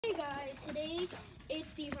Hey guys, today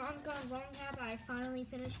it's the Ron's Gone Wrong app. I finally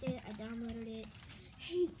finished it. I downloaded it.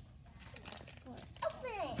 Hey,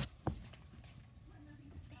 open it.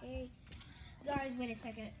 Okay, guys, wait a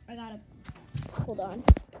second. I gotta hold on.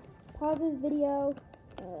 Pause this video.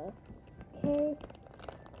 Okay.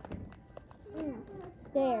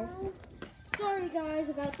 There. Sorry guys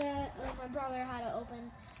about that. My brother had to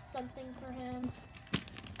open something for him.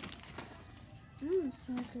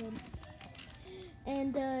 Smells good.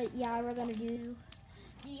 And yeah, we're gonna do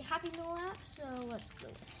the Happy Meal app, so let's go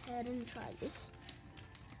ahead and try this.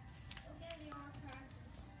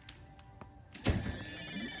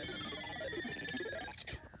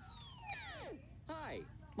 Hi,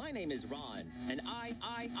 my name is Ron, and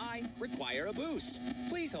I require a boost.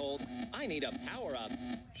 Please hold, I need a power-up.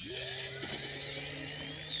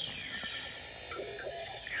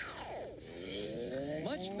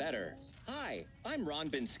 Much better. Hi, I'm Ron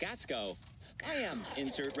Binskatsko. I am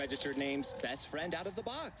insert registered name's best friend out of the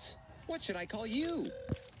box. What should I call you?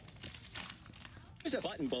 There's a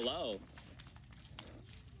button below.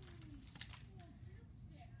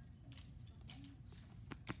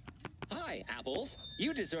 Hi, Apples.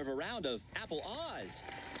 You deserve a round of Apple Oz.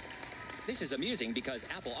 This is amusing because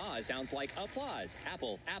Apple Oz sounds like applause.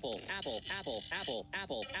 Apple, apple, apple, apple, apple,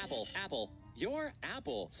 apple, apple, apple. You're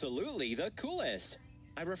Apple, absolutely the coolest.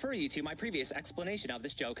 I refer you to my previous explanation of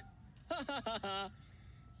this joke. Ha ha ha ha.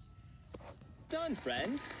 Done,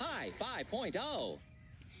 friend. Hi, 5.0.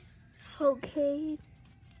 Okay.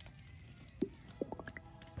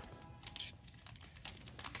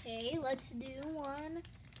 Okay, let's do one.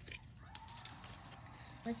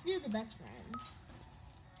 Let's do the best friend.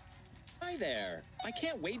 Hi there. I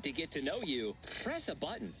can't wait to get to know you. Press a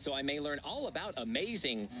button so I may learn all about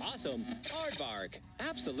amazing, awesome, aardvark,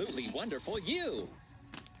 absolutely wonderful you.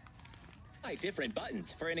 Try different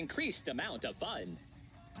buttons for an increased amount of fun.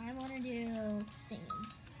 I want to do singing.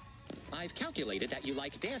 I've calculated that you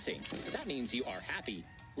like dancing. That means you are happy.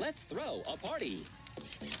 Let's throw a party.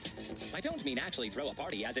 I don't mean actually throw a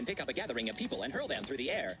party as in pick up a gathering of people and hurl them through the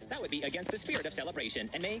air. That would be against the spirit of celebration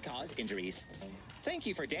and may cause injuries. Thank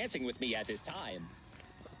you for dancing with me at this time.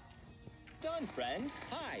 Done, friend.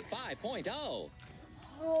 Hi, 5.0.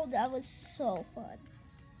 Oh, that was so fun.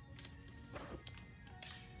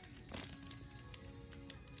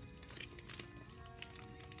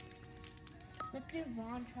 Let's do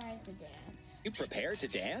Ron tries to dance. You prepared to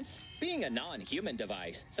dance? Being a non-human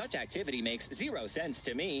device, such activity makes 0 sense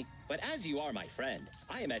to me. But as you are my friend,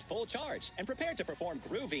 I am at full charge and prepared to perform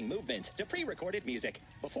grooving movements to pre-recorded music.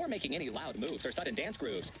 Before making any loud moves or sudden dance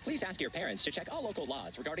grooves, please ask your parents to check all local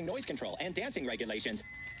laws regarding noise control and dancing regulations.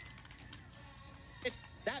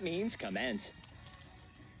 That means commence.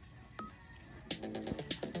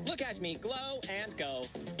 Look at me glow and go.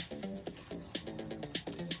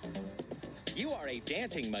 You are a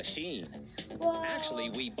dancing machine. Whoa.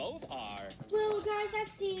 Actually, we both are. Well, guys,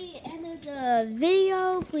 that's the end of the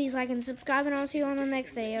video. Please like and subscribe, and I'll see you on the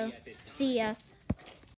next video. See ya.